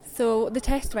So the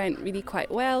test went really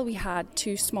quite well. We had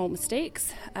 2 small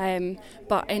mistakes,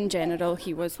 but in general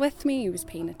he was with me, he was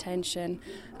paying attention.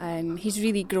 He's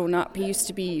really grown up. He used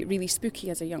to be really spooky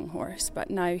as a young horse,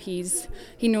 but now he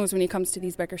knows when he comes to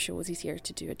these bigger shows he's here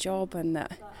to do a job, and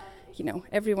that, you know,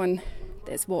 everyone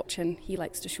that's watching he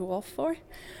likes to show off for.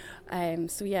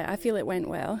 So yeah, I feel it went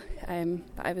well,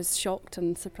 but I was shocked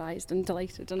and surprised and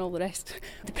delighted and all the rest.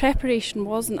 The preparation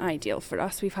wasn't ideal for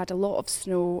us. We've had a lot of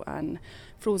snow and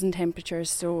frozen temperatures,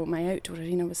 so my outdoor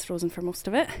arena was frozen for most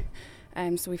of it.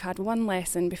 So we've had 1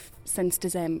 lesson since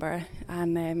December,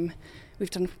 and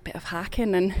we've done a bit of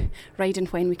hacking and riding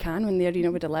when we can, when the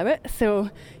arena would allow it.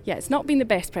 So yeah, it's not been the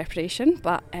best preparation,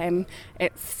 but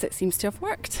it seems to have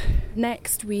worked.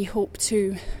 Next we hope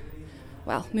to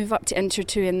move up to Inter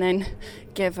 2 and then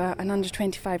give an under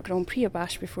 25 Grand Prix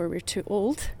Abash before we're too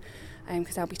old,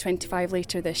 because I'll be 25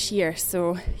 later this year.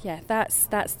 So yeah, that's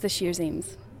this year's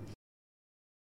aims.